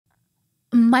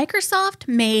Microsoft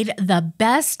made the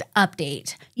best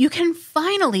update. You can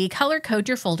finally color code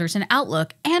your folders in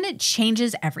Outlook, and it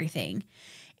changes everything.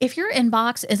 If your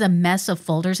inbox is a mess of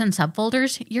folders and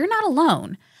subfolders, you're not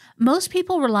alone. Most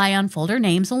people rely on folder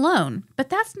names alone, but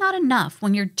that's not enough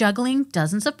when you're juggling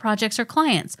dozens of projects or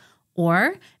clients.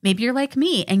 Or maybe you're like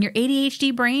me and your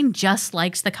ADHD brain just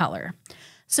likes the color.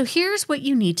 So here's what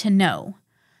you need to know.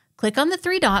 Click on the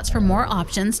three dots for more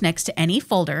options next to any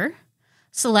folder.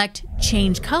 Select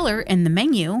Change Color in the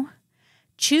menu.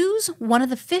 Choose one of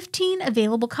the 15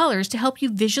 available colors to help you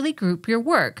visually group your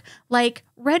work, like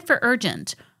red for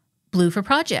urgent, blue for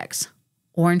projects,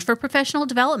 orange for professional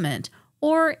development,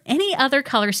 or any other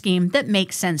color scheme that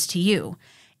makes sense to you.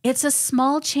 It's a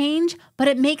small change, but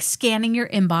it makes scanning your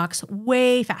inbox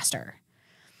way faster.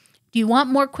 Do you want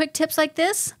more quick tips like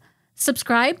this?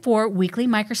 Subscribe for weekly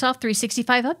Microsoft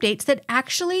 365 updates that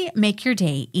actually make your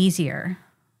day easier.